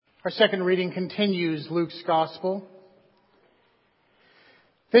Our second reading continues Luke's Gospel.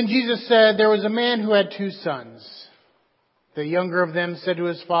 Then Jesus said, there was a man who had 2 sons. The younger of them said to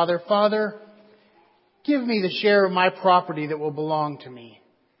his father, Father, give me the share of my property that will belong to me.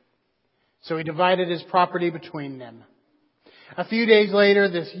 So he divided his property between them. A few days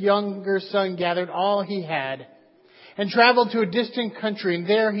later, this younger son gathered all he had and traveled to a distant country, and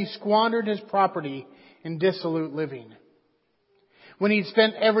there he squandered his property in dissolute living. When he'd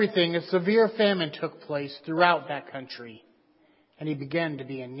spent everything, a severe famine took place throughout that country, and he began to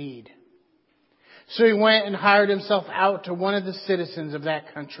be in need. So he went and hired himself out to one of the citizens of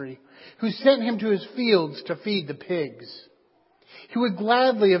that country, who sent him to his fields to feed the pigs. He would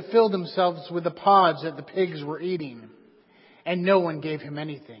gladly have filled himself with the pods that the pigs were eating, and no one gave him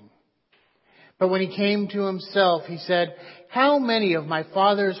anything. But when he came to himself, he said, how many of my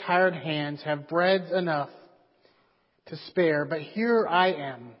father's hired hands have bread enough to spare, but here I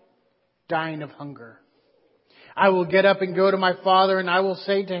am, dying of hunger. I will get up and go to my father, and I will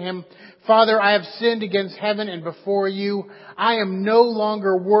say to him, Father, I have sinned against heaven and before you. I am no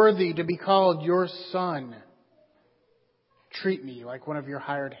longer worthy to be called your son. Treat me like one of your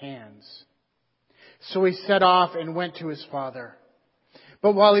hired hands. So he set off and went to his father.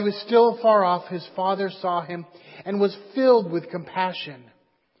 But while he was still far off, his father saw him and was filled with compassion.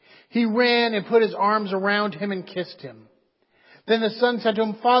 He ran and put his arms around him and kissed him. Then the son said to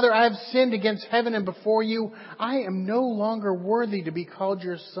him, Father, I have sinned against heaven and before you. I am no longer worthy to be called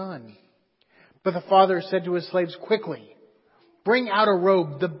your son. But the father said to his slaves, quickly, bring out a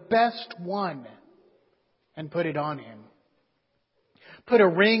robe, the best one, and put it on him. Put a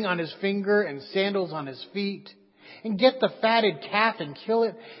ring on his finger and sandals on his feet, and get the fatted calf and kill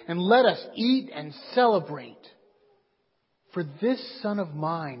it, and let us eat and celebrate. For this son of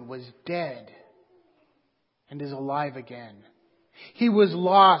mine was dead and is alive again. He was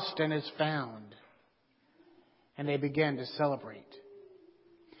lost and is found. And they began to celebrate.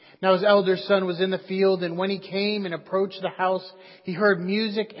 Now his elder son was in the field, and when he came and approached the house, he heard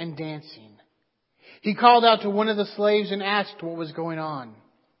music and dancing. He called out to one of the slaves and asked what was going on.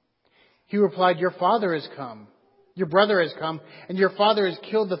 He replied, your father has come. Your brother has come, and your father has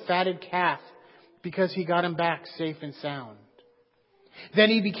killed the fatted calf because he got him back safe and sound. Then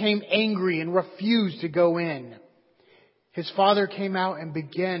he became angry and refused to go in. His father came out and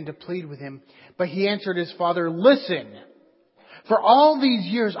began to plead with him. But he answered his father, listen, for all these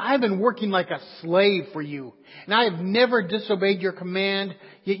years I have been working like a slave for you, and I have never disobeyed your command,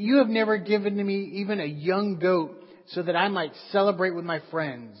 yet you have never given to me even a young goat so that I might celebrate with my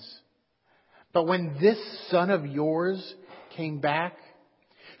friends. But when this son of yours came back,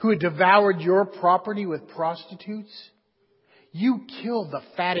 who had devoured your property with prostitutes, you killed the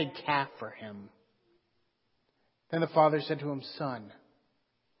fatted calf for him. Then the father said to him, son,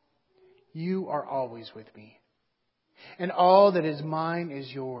 you are always with me, and all that is mine is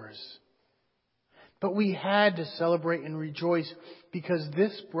yours. But we had to celebrate and rejoice because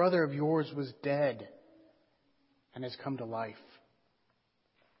this brother of yours was dead and has come to life.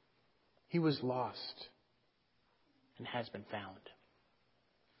 He was lost and has been found.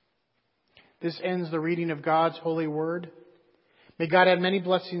 This ends the reading of God's holy word. May God add many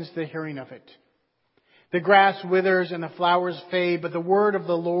blessings to the hearing of it. The grass withers and the flowers fade, but the word of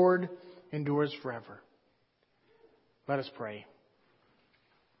the Lord endures forever. Let us pray.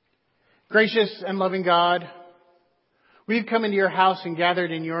 Gracious and loving God, we've come into your house and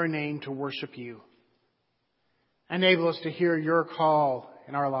gathered in your name to worship you. Enable us to hear your call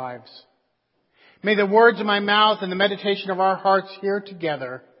in our lives. May the words of my mouth and the meditation of our hearts here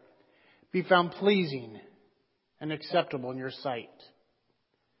together be found pleasing and acceptable in your sight.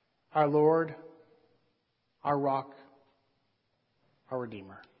 Our Lord, our rock, our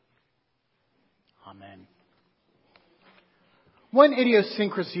Redeemer. Amen. One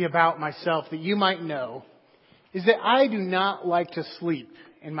idiosyncrasy about myself that you might know is that I do not like to sleep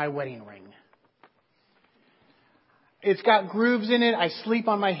in my wedding ring. It's got grooves in it. I sleep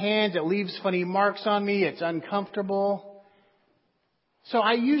on my hands. It leaves funny marks on me. It's uncomfortable. So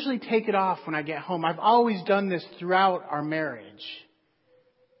I usually take it off when I get home. I've always done this throughout our marriage.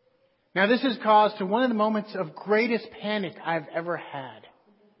 Now this has caused to one of the moments of greatest panic I've ever had.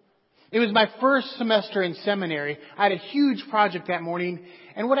 It was my first semester in seminary. I had a huge project that morning.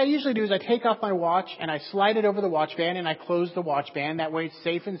 And what I usually do is I take off my watch and I slide it over the watch band and I close the watch band. That way it's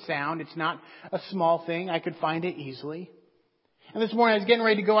safe and sound. It's not a small thing. I could find it easily. And this morning I was getting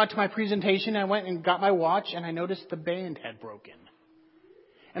ready to go out to my presentation. I went and got my watch and I noticed the band had broken.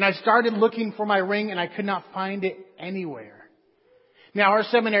 And I started looking for my ring and I could not find it anywhere. Now our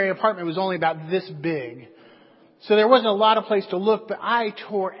seminary apartment was only about this big. So there wasn't a lot of place to look, but I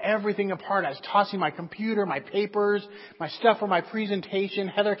tore everything apart. I was tossing my computer, my papers, my stuff for my presentation.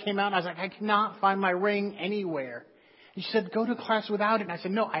 Heather came out and I was like, I cannot find my ring anywhere. And she said, go to class without it. And I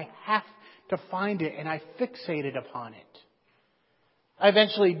said, no, I have to find it. And I fixated upon it. I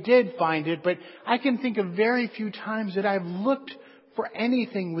eventually did find it, but I can think of very few times that I've looked for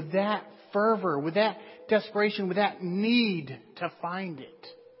anything with that fervor, with that desperation, with that need to find it.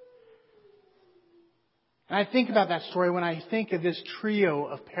 And I think about that story when I think of this trio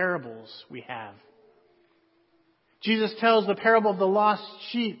of parables we have. Jesus tells the parable of the lost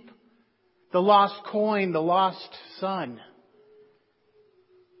sheep, the lost coin, the lost son.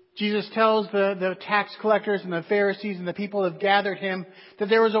 Jesus tells the tax collectors and the Pharisees and the people that have gathered him that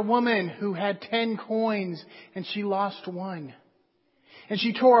there was a woman who had 10 coins and she lost one. And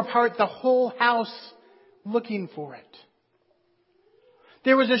she tore apart the whole house looking for it.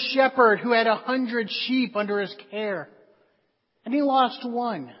 There was a shepherd who had 100 sheep under his care, and he lost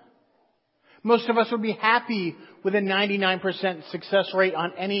one. Most of us would be happy with a 99% success rate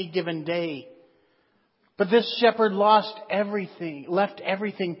on any given day. But this shepherd lost everything, left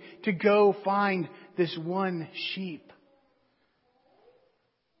everything to go find this one sheep.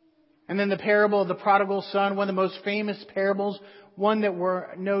 And then the parable of the prodigal son, one of the most famous parables, one that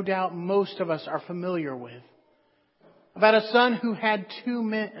no doubt most of us are familiar with. About a son who had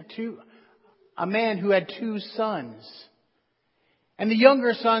a man who had 2 sons. And the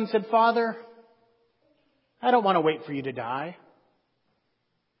younger son said, Father, I don't want to wait for you to die.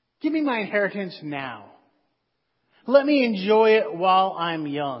 Give me my inheritance now. Let me enjoy it while I'm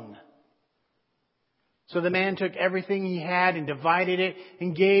young. So the man took everything he had and divided it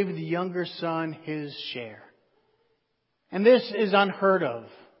and gave the younger son his share. And this is unheard of.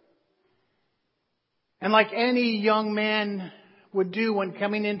 And like any young man would do when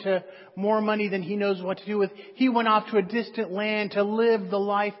coming into more money than he knows what to do with, he went off to a distant land to live the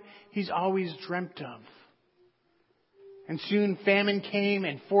life he's always dreamt of. And soon famine came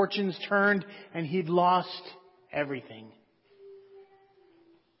and fortunes turned and he'd lost everything.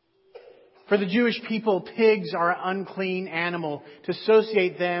 For the Jewish people, pigs are an unclean animal. To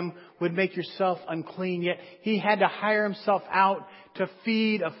associate them would make yourself unclean. Yet he had to hire himself out to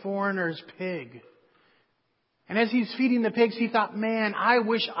feed a foreigner's pig. And as he's feeding the pigs, he thought, man, I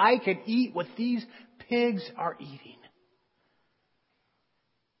wish I could eat what these pigs are eating.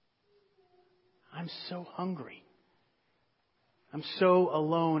 I'm so hungry. I'm so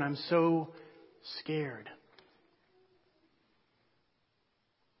alone. I'm so scared.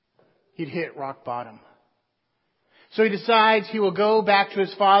 He'd hit rock bottom. So he decides he will go back to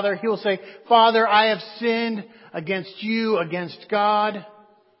his father. He will say, Father, I have sinned against you, against God.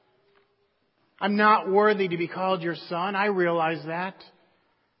 I'm not worthy to be called your son. I realize that.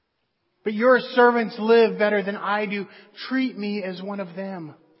 But your servants live better than I do. Treat me as one of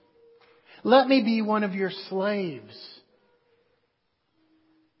them. Let me be one of your slaves.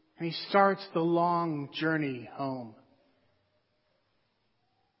 And he starts the long journey home.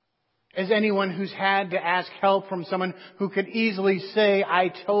 As anyone who's had to ask help from someone who could easily say, I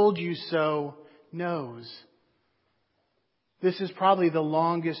told you so, knows. This is probably the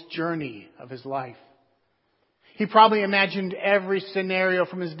longest journey of his life. He probably imagined every scenario,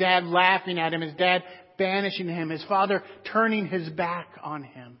 from his dad laughing at him, his dad banishing him, his father turning his back on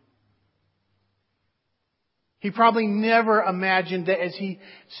him. He probably never imagined that as he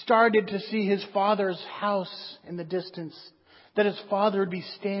started to see his father's house in the distance, that his father would be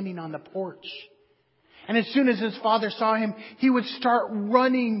standing on the porch. And as soon as his father saw him, he would start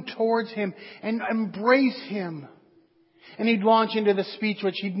running towards him and embrace him. And he'd launch into the speech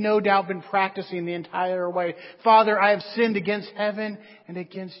which he'd no doubt been practicing the entire way. Father, I have sinned against heaven and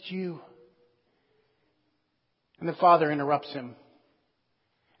against you. And the father interrupts him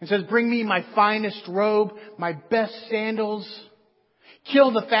and says, bring me my finest robe, my best sandals.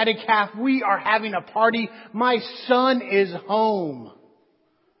 Kill the fatted calf. We are having a party. My son is home.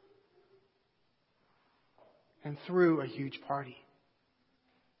 And threw a huge party.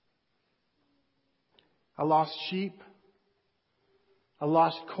 A lost sheep, a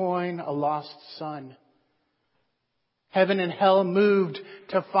lost coin, a lost son. Heaven and hell moved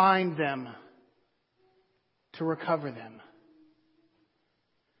to find them, to recover them.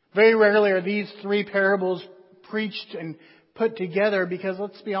 Very rarely are these 3 parables preached and put together because,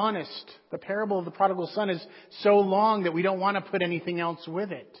 let's be honest, the parable of the prodigal son is so long that we don't want to put anything else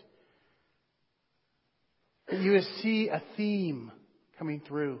with it. But you see a theme coming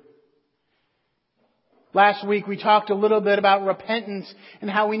through. Last week we talked a little bit about repentance and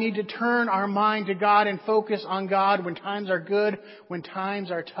how we need to turn our mind to God and focus on God when times are good, when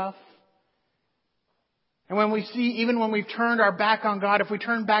times are tough. And when we see, even when we've turned our back on God, if we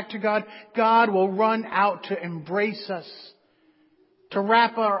turn back to God, God will run out to embrace us, to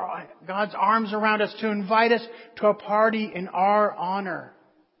wrap God's arms around us, to invite us to a party in our honor.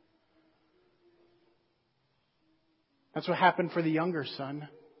 That's what happened for the younger son.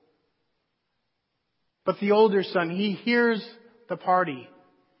 But the older son, he hears the party.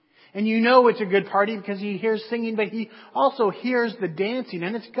 And you know it's a good party because he hears singing, but he also hears the dancing.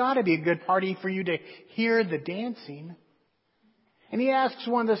 And it's got to be a good party for you to hear the dancing. And he asks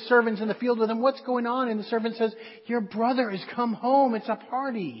one of the servants in the field with him, what's going on? And the servant says, your brother has come home. It's a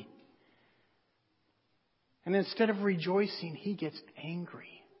party. And instead of rejoicing, he gets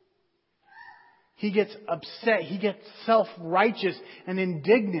angry. He gets upset. He gets self-righteous and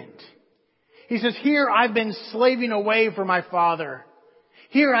indignant. He says, here I've been slaving away for my father.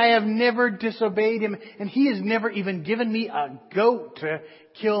 Here I have never disobeyed him, and he has never even given me a goat to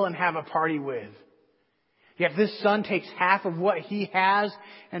kill and have a party with. Yet this son takes half of what he has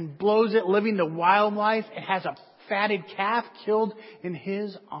and blows it living the wild life and has a fatted calf killed in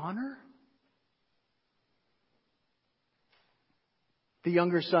his honor? The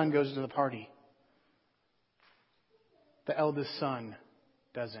younger son goes to the party. The eldest son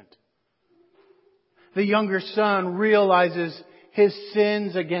doesn't. The younger son realizes his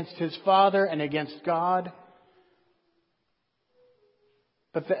sins against his father and against God.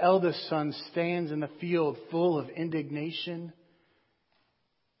 But the eldest son stands in the field full of indignation,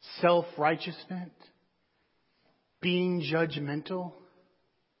 self-righteousness, being judgmental.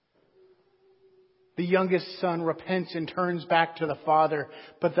 The youngest son repents and turns back to the father,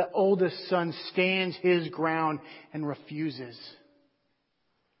 but the oldest son stands his ground and refuses.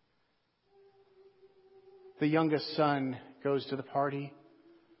 The youngest son goes to the party.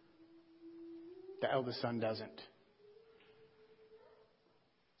 The eldest son doesn't.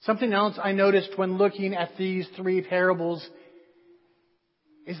 Something else I noticed when looking at these three parables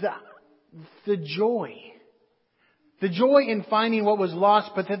is the joy. The joy in finding what was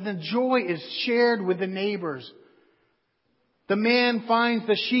lost, but that the joy is shared with the neighbors. The man finds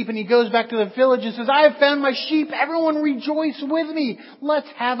the sheep and he goes back to the village and says, I have found my sheep. Everyone rejoice with me. Let's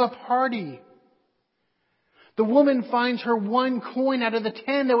have a party. The woman finds her one coin out of the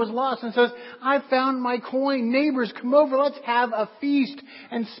 10 that was lost and says, I found my coin. Neighbors, come over. Let's have a feast.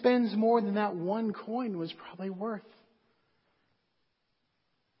 And spends more than that one coin was probably worth.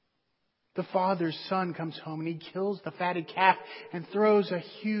 The father's son comes home and he kills the fatted calf and throws a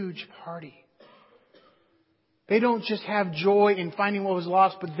huge party. They don't just have joy in finding what was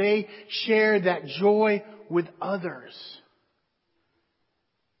lost, but they share that joy with others.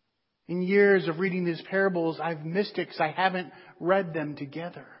 In years of reading these parables, I've missed it because I haven't read them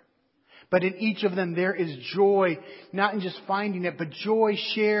together. But in each of them there is joy, not in just finding it, but joy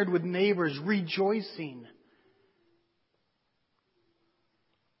shared with neighbors, rejoicing.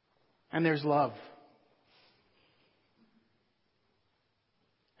 And there's love.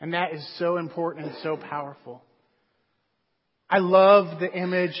 And that is so important and so powerful. I love the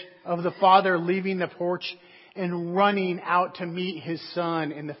image of the father leaving the porch and running out to meet his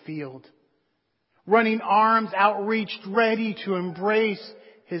son in the field. Running arms outreached, ready to embrace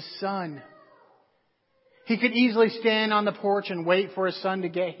his son. He could easily stand on the porch and wait for his son to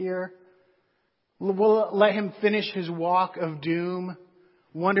get here. Let him finish his walk of doom,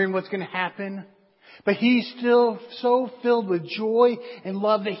 wondering what's going to happen. But he's still so filled with joy and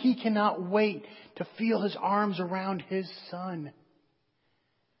love that he cannot wait to feel his arms around his son.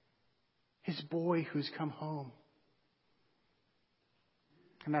 His boy who's come home.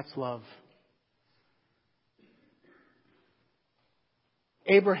 And that's love.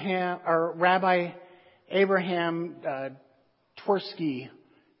 Rabbi Abraham Twersky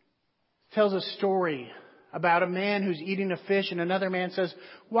tells a story about a man who's eating a fish, and another man says,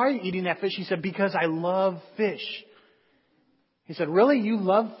 why are you eating that fish? He said, because I love fish. He said, really? You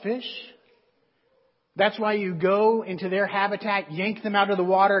love fish? That's why you go into their habitat, yank them out of the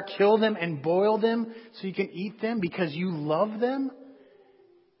water, kill them, and boil them so you can eat them because you love them?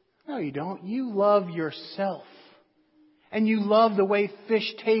 No, you don't. You love yourself. And you love the way fish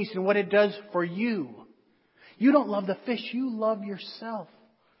tastes and what it does for you. You don't love the fish. You love yourself.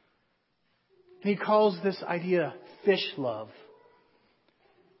 And he calls this idea fish love.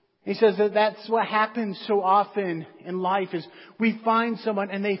 He says that that's what happens so often in life is we find someone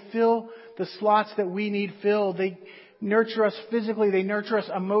and they fill the slots that we need filled. They nurture us physically. They nurture us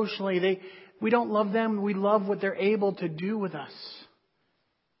emotionally. We don't love them. We love what they're able to do with us.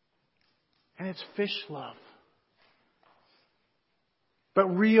 And it's fish love. But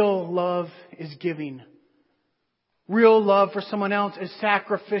real love is giving. Real love for someone else is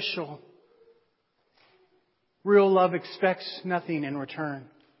sacrificial. Real love expects nothing in return.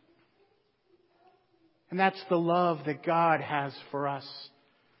 And that's the love that God has for us.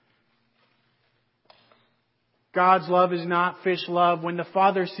 God's love is not fish love. When the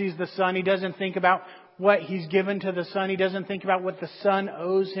Father sees the Son, He doesn't think about what He's given to the Son. He doesn't think about what the Son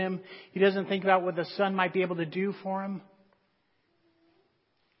owes Him. He doesn't think about what the Son might be able to do for Him.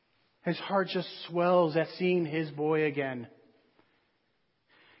 His heart just swells at seeing His boy again.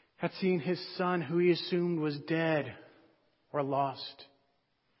 At seeing His Son, who He assumed was dead or lost.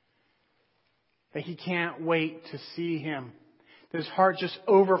 That He can't wait to see Him. His heart just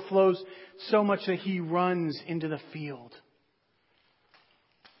overflows so much that He runs into the field.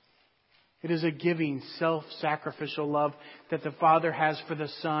 It is a giving, self-sacrificial love that the Father has for the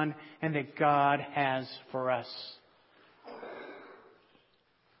Son and that God has for us.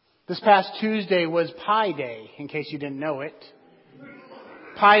 This past Tuesday was Pi Day, in case you didn't know it.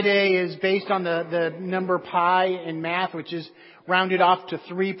 Pi Day is based on the number pi in math, which is rounded off to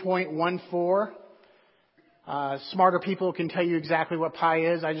 3.14. Smarter people can tell you exactly what pi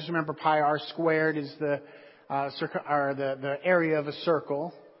is. I just remember pi r squared is the area of a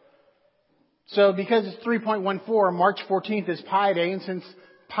circle. So because it's 3.14, March 14th is Pi Day, and since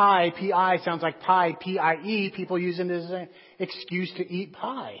pi, P-I, sounds like pie, P-I-E, people use it as an excuse to eat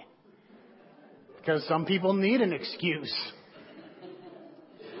pie. Because some people need an excuse.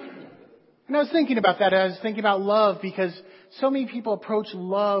 And I was thinking about that. I was thinking about love because so many people approach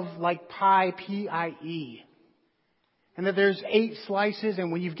love like pie, P-I-E. And that there's 8 slices,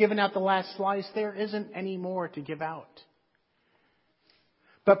 and when you've given out the last slice, there isn't any more to give out.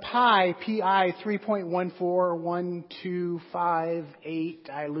 But pi, P-I, 3.141258,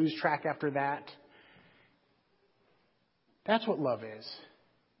 I lose track after that. That's what love is.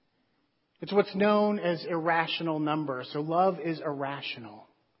 It's what's known as irrational number. So love is irrational.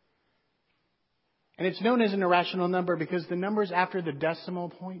 And it's known as an irrational number because the numbers after the decimal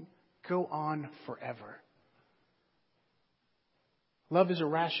point go on forever. Love is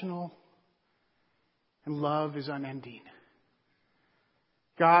irrational, and love is unending.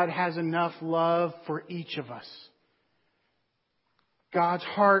 God has enough love for each of us. God's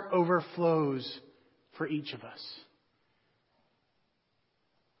heart overflows for each of us.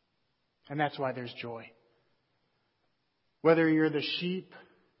 And that's why there's joy. Whether you're the sheep,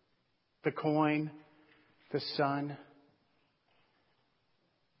 the coin, the son,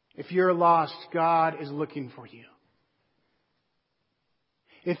 if you're lost, God is looking for you.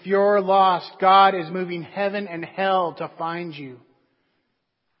 If you're lost, God is moving heaven and hell to find you.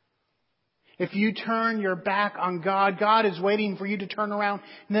 If you turn your back on God, God is waiting for you to turn around,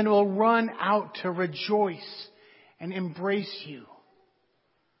 and then will run out to rejoice and embrace you.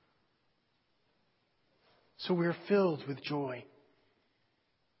 So we're filled with joy.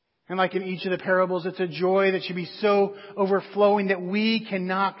 And like in each of the parables, it's a joy that should be so overflowing that we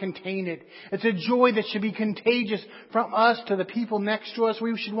cannot contain it. It's a joy that should be contagious from us to the people next to us.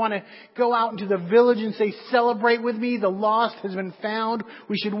 We should want to go out into the village and say, celebrate with me. The lost has been found.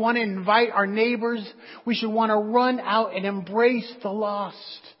 We should want to invite our neighbors. We should want to run out and embrace the lost.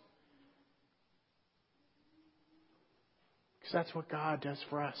 Because that's what God does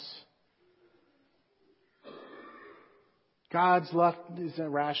for us. God's love is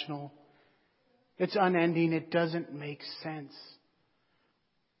irrational. It's unending. It doesn't make sense.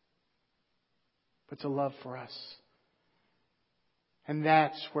 But it's a love for us. And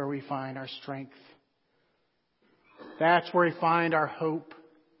that's where we find our strength. That's where we find our hope.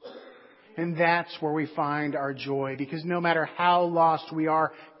 And that's where we find our joy. Because no matter how lost we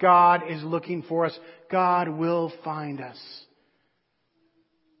are, God is looking for us. God will find us.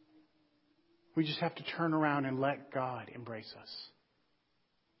 We just have to turn around and let God embrace us.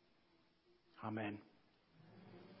 Amen.